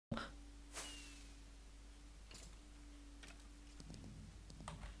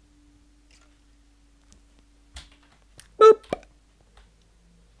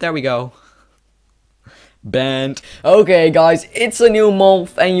There we go. Banned. Okay guys, it's a new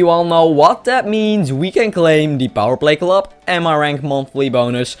month and you all know what that means. We can claim the Power Play Club and my rank monthly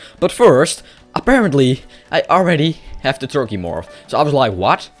bonus. But first, apparently, I already have the turkey morph. So I was like,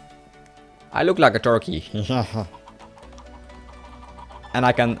 what? I look like a turkey. And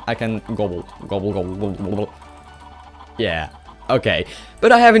I can gobble. Yeah, okay.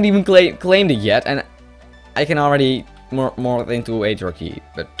 But I haven't even claimed it yet and I can already morph into a turkey.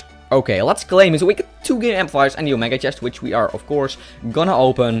 But okay, let's claim it. So we get 2 game amplifiers and the Omega chest, which we are of course gonna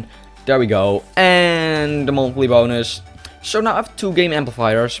open. There we go. And the monthly bonus. So now I have 2 game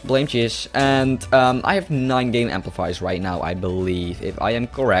amplifiers, blame Chiz, and I have 9 game amplifiers right now, I believe, if I am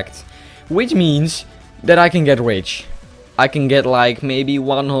correct. Which means that I can get rich. I can get like maybe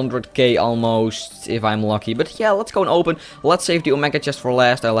 100k almost if I'm lucky. But yeah, let's go and open. Let's save the Omega chest for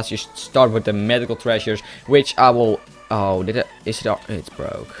last. Let's just start with the medical treasures, which I will. Oh, did it? Is it? It's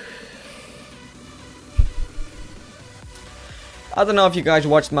broke. I don't know if you guys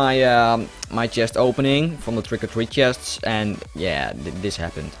watched my my chest opening from the Trick or Treat chests, and yeah, this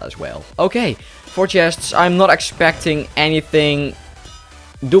happened as well. Okay, 4 chests. I'm not expecting anything.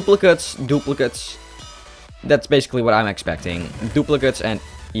 Duplicates. That's basically what I'm expecting. Duplicates and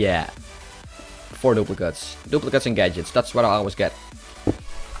yeah, 4 duplicates. Duplicates and gadgets. That's what I always get.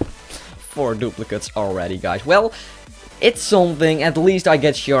 4 duplicates already, guys. Well, it's something. At least I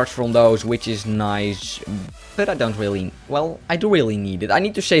get shards from those, which is nice. But I don't really. Well, I do really need it. I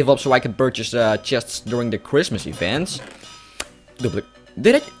need to save up so I can purchase chests during the Christmas events. Duplicate.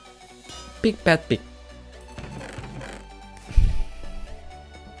 Did I? Big bad pig.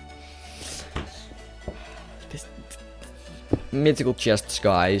 Mythical chests,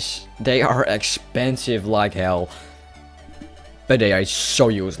 guys. They are expensive like hell. But they are so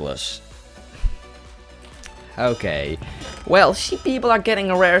useless. Okay. Well, see, people are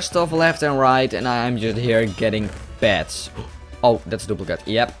getting rare stuff left and right. And I'm just here getting pets. Oh, that's a duplicate.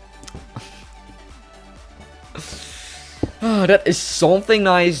 Yep. Oh, that is something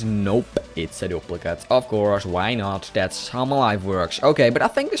nice. Nope, it's a duplicate. Of course, why not? That's how my life works. Okay, but I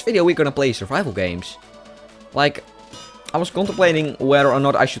think this video we're gonna play survival games. Like, I was contemplating whether or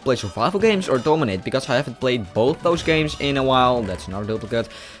not I should play survival games or dominate, because I haven't played both those games in a while. That's not a duplicate.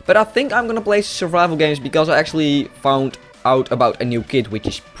 But I think I'm gonna play survival games because I actually found out about a new kit which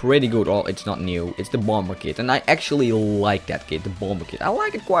is pretty good. Well, it's not new, it's the bomber kit, and I actually like that kit, the bomber kit. I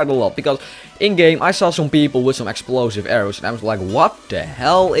like it quite a lot because in game I saw some people with some explosive arrows and I was like, what the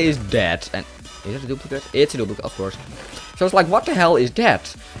hell is that? And is it a duplicate? It's a duplicate, of course. So it's like, what the hell is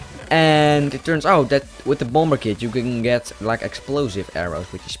that? And it turns out that with the bomber kit you can get like explosive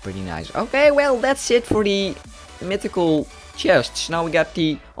arrows, which is pretty nice. Okay, well, that's it for the mythical chests. Now we got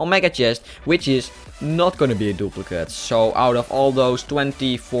the Omega chest, which is not gonna be a duplicate. So out of all those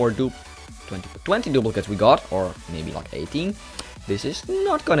 20 duplicates we got, or maybe like 18, this is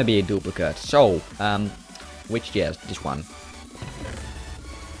not gonna be a duplicate. So, which chest? This one.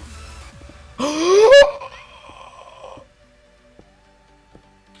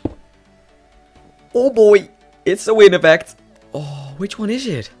 Oh boy, it's a win effect. Oh, which one is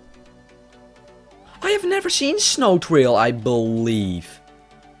it? I have never seen Snow Trail, I believe.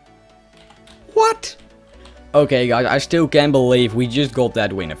 What? Okay, guys, I still can't believe we just got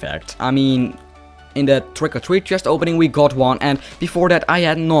that win effect. I mean, in the Trick or Treat chest opening we got one, and before that I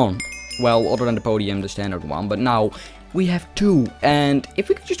had none. Well, other than the podium, the standard one, but now we have 2. And if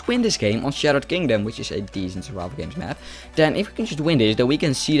we could just win this game on Shattered Kingdom, which is a decent survival games map, then if we can just win this, then we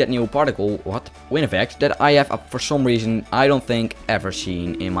can see that new particle, win effect, that I have for some reason I don't think ever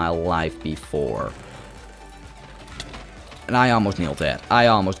seen in my life before. And I almost nailed that. I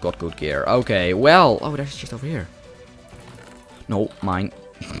almost got good gear. Okay, well, oh, that's just over here. No, mine.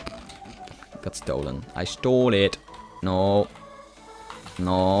 Got stolen. I stole it. No.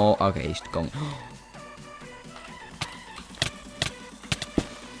 No. Okay, he's gone.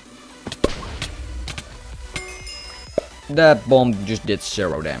 That bomb just did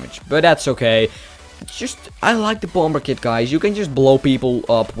 0 damage, but that's okay. It's just, I like the bomber kit, guys. You can just blow people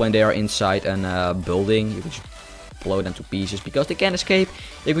up when they are inside a building. You can just blow them to pieces because they can't escape.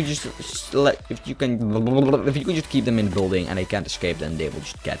 If you just if you can just keep them in the building and they can't escape, then they will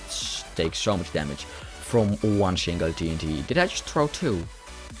just take so much damage from one single TNT. Did I just throw 2?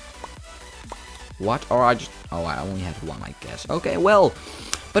 What? Or I just, oh, I only have 1, I guess. Okay, well.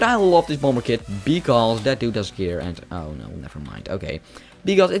 But I love this bomber kit because that dude does gear and... Oh no, never mind. Okay.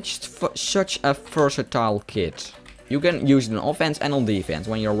 Because it's just such a versatile kit. You can use it on offense and on defense.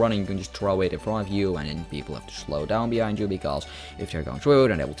 When you're running, you can just throw it in front of you and then people have to slow down behind you because if they're going through,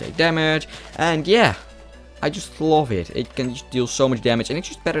 then they will take damage. And yeah, I just love it. It can just deal so much damage, and it's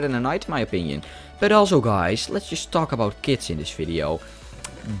just better than a knight in my opinion. But also, guys, let's just talk about kits in this video.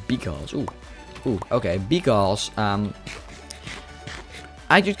 Because, okay, because, I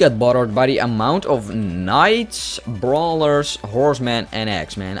just got bothered by the amount of knights, brawlers, horsemen, and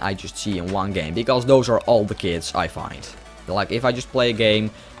axemen I just see in one game. Because those are all the kits I find. Like, if I just play a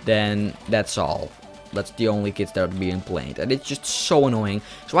game, then that's all. That's the only kits that are being played. And it's just so annoying.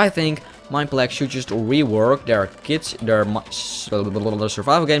 So I think Mineplex should just rework their kits, their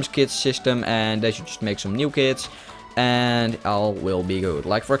survival games kits system. And they should just make some new kits. And all will be good.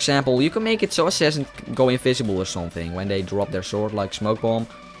 Like, for example, you can make it so assassins go invisible or something when they drop their sword, like smoke bomb.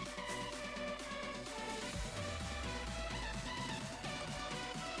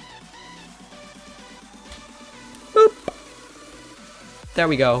 Boop. There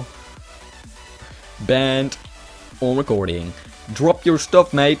we go. Banned on recording. Drop your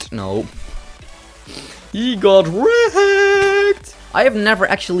stuff, mate. No. He got wrecked. I have never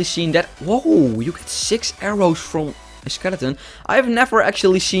actually seen that. Whoa, you get 6 arrows from a skeleton. I have never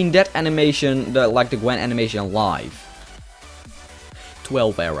actually seen that animation, like the Gwen animation, live.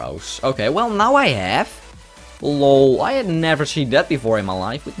 12 arrows. Okay, well, now I have. Lol, I had never seen that before in my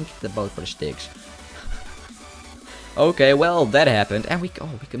life. We can keep the both for the sticks. Okay, well, that happened. And we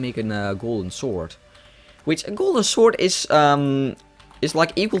can make a golden sword. Which, a golden sword is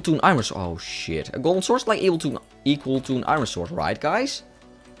like equal to an iron sword. Oh shit. A golden sword is like equal to an iron sword, right, guys?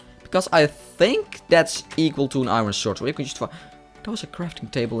 Because I think that's equal to an iron sword. So we can just find. There was a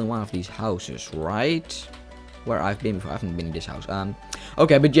crafting table in one of these houses, right? Where I've been before. I haven't been in this house.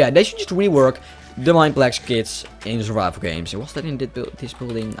 Okay, but yeah, they should just rework the Mineplex kits in survival games. Was that in this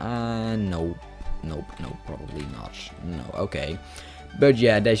building? No. Nope, probably not. No, okay. But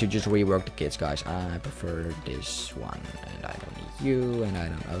yeah, they should just rework the kits, guys. I prefer this one, and I don't need you, and I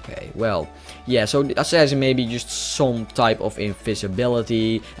don't. Okay, well, yeah. So the assassin maybe just some type of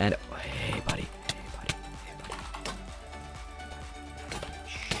invisibility, and oh, hey, buddy,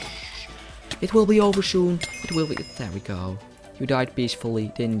 Shh. It will be over soon. It will be. There we go. You died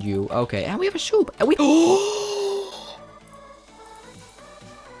peacefully, didn't you? Okay, and we have a soup, and we.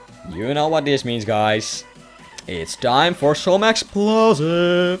 You know what this means, guys. It's time for some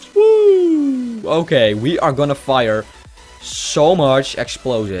explosives. Woo! Okay, we are gonna fire so much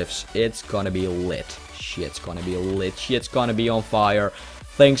explosives. It's gonna be lit. Shit's gonna be lit. Shit's gonna be on fire.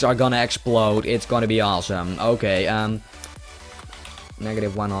 Things are gonna explode. It's gonna be awesome. Okay,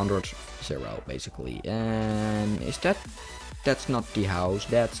 negative 100, 0, basically. And is that... That's not the house.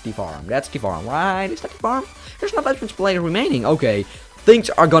 That's the farm. That's the farm, right? Is that the farm? There's not that much player remaining. Okay.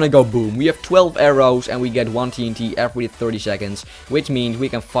 Things are gonna go boom. We have 12 arrows and we get 1 TNT every 30 seconds. Which means we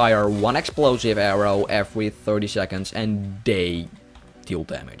can fire 1 explosive arrow every 30 seconds and they deal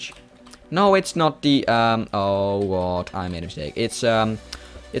damage. No, it's not the... oh god, I made a mistake. It's on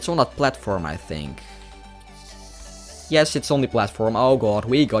that platform, I think. Yes, it's on the platform. Oh god,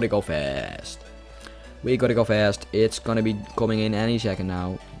 we gotta go fast. We gotta go fast. It's gonna be coming in any second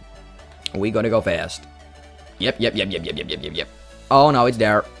now. We gotta go fast. Yep. Oh no, it's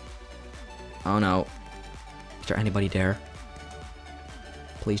there. Oh no. Is there anybody there?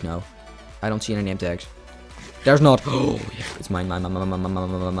 Please no. I don't see any name tags. There's not. Oh, yeah. It's mine.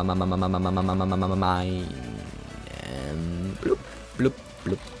 Bloop, bloop,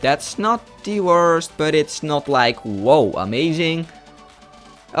 bloop. That's not the worst, but it's not like, whoa, amazing.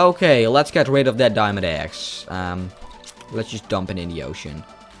 Okay, let's get rid of that diamond axe. Let's just dump it in the ocean.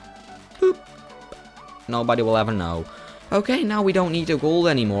 Boop. Nobody will ever know. Okay, now we don't need the gold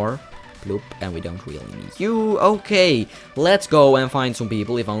anymore. Bloop, and we don't really need you. Okay, let's go and find some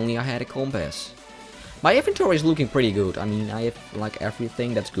people. If only I had a compass. My inventory is looking pretty good. I mean, I have like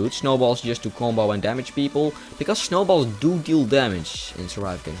everything that's good. Snowballs just to combo and damage people. Because snowballs do deal damage in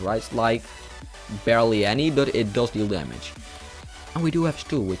survival games, right? Like, barely any, but it does deal damage. And we do have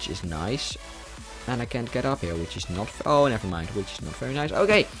stew, which is nice. And I can't get up here, which is not... Oh, never mind, which is not very nice.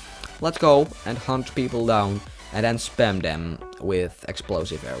 Okay, let's go and hunt people down. And then spam them with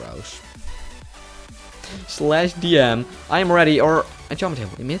explosive arrows. Slash DM. I am ready. Or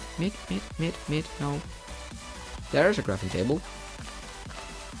enchantment table. Mid. No. There's a crafting table.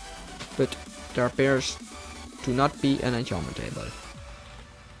 But there appears to not be an enchantment table.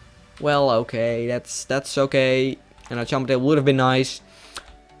 Well, okay. That's okay. An enchantment table would have been nice.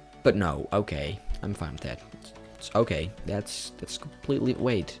 But no. Okay. I'm fine with that. Okay, that's completely...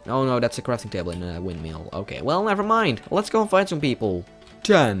 Wait. Oh no, that's a crafting table in a windmill. Okay, well, never mind. Let's go and find some people.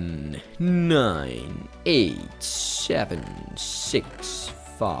 10, 9, 8, 7, 6,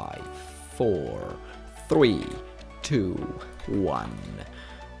 5, 4, 3, 2, 1.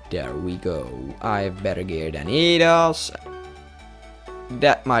 There we go. I have better gear than he does.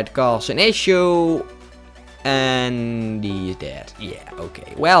 That might cause an issue. And he's dead. Yeah,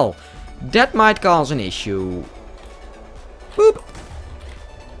 okay. Well, that might cause an issue. Boop.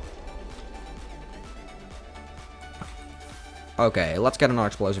 Okay, let's get another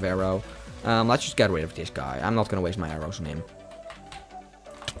explosive arrow. Let's just get rid of this guy. I'm not gonna waste my arrows on him.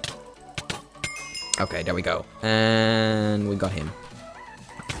 Okay, there we go. And we got him.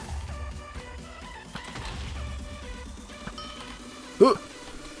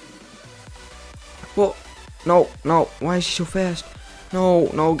 Whoa. No, no. Why is he so fast? No,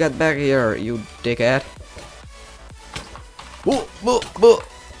 no, get back here, you dickhead. Oh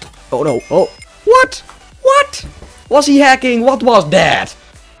no. Oh. What? What? Was he hacking? What was that?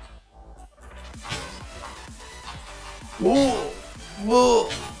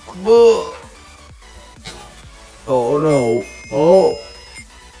 Oh no. Oh.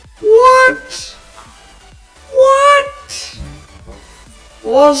 What? What?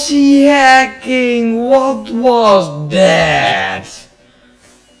 Was he hacking? What was that?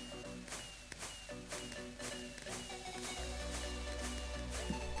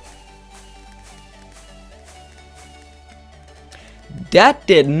 That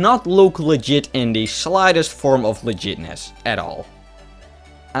did not look legit in the slightest form of legitness at all.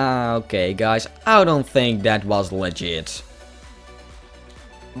 Okay guys, I don't think that was legit.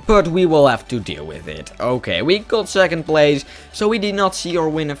 But we will have to deal with it. Okay, we got second place, so we did not see our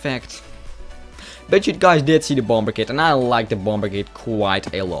win effect. But you guys did see the bomber kit, and I like the bomber kit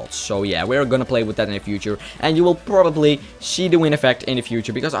quite a lot. So yeah, we're gonna play with that in the future, and you will probably see the win effect in the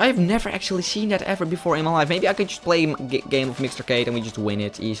future, because I've never actually seen that ever before in my life. Maybe I could just play a game of Mixed Arcade and we just win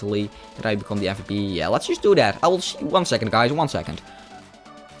it easily, and I become the MVP. Yeah, let's just do that. I will see you 1 second, guys, 1 second.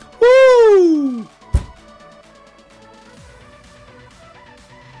 Woo!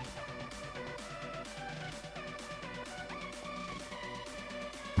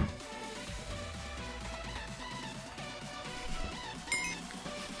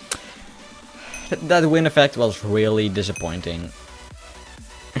 That win effect was really disappointing.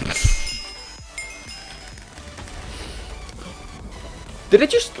 Did I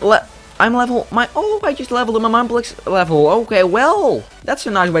just I'm level I just leveled my Mineplex level. Okay, well, that's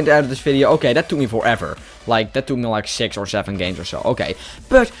a nice way to end this video. Okay, that took me forever. Like, that took me like 6 or 7 games or so. Okay,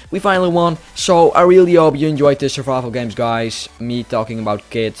 but we finally won. So I really hope you enjoyed this survival games, guys. Me talking about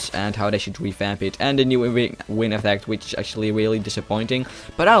kits and how they should revamp it, and the new win effect, which is actually really disappointing.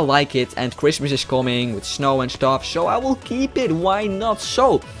 But I like it, and Christmas is coming with snow and stuff, so I will keep it. Why not?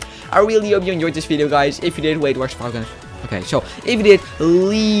 So I really hope you enjoyed this video, guys. If you did, wait, where's survival games? Okay, so if you did,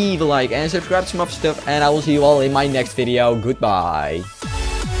 leave a like and subscribe to some other stuff, and I will see you all in my next video. Goodbye.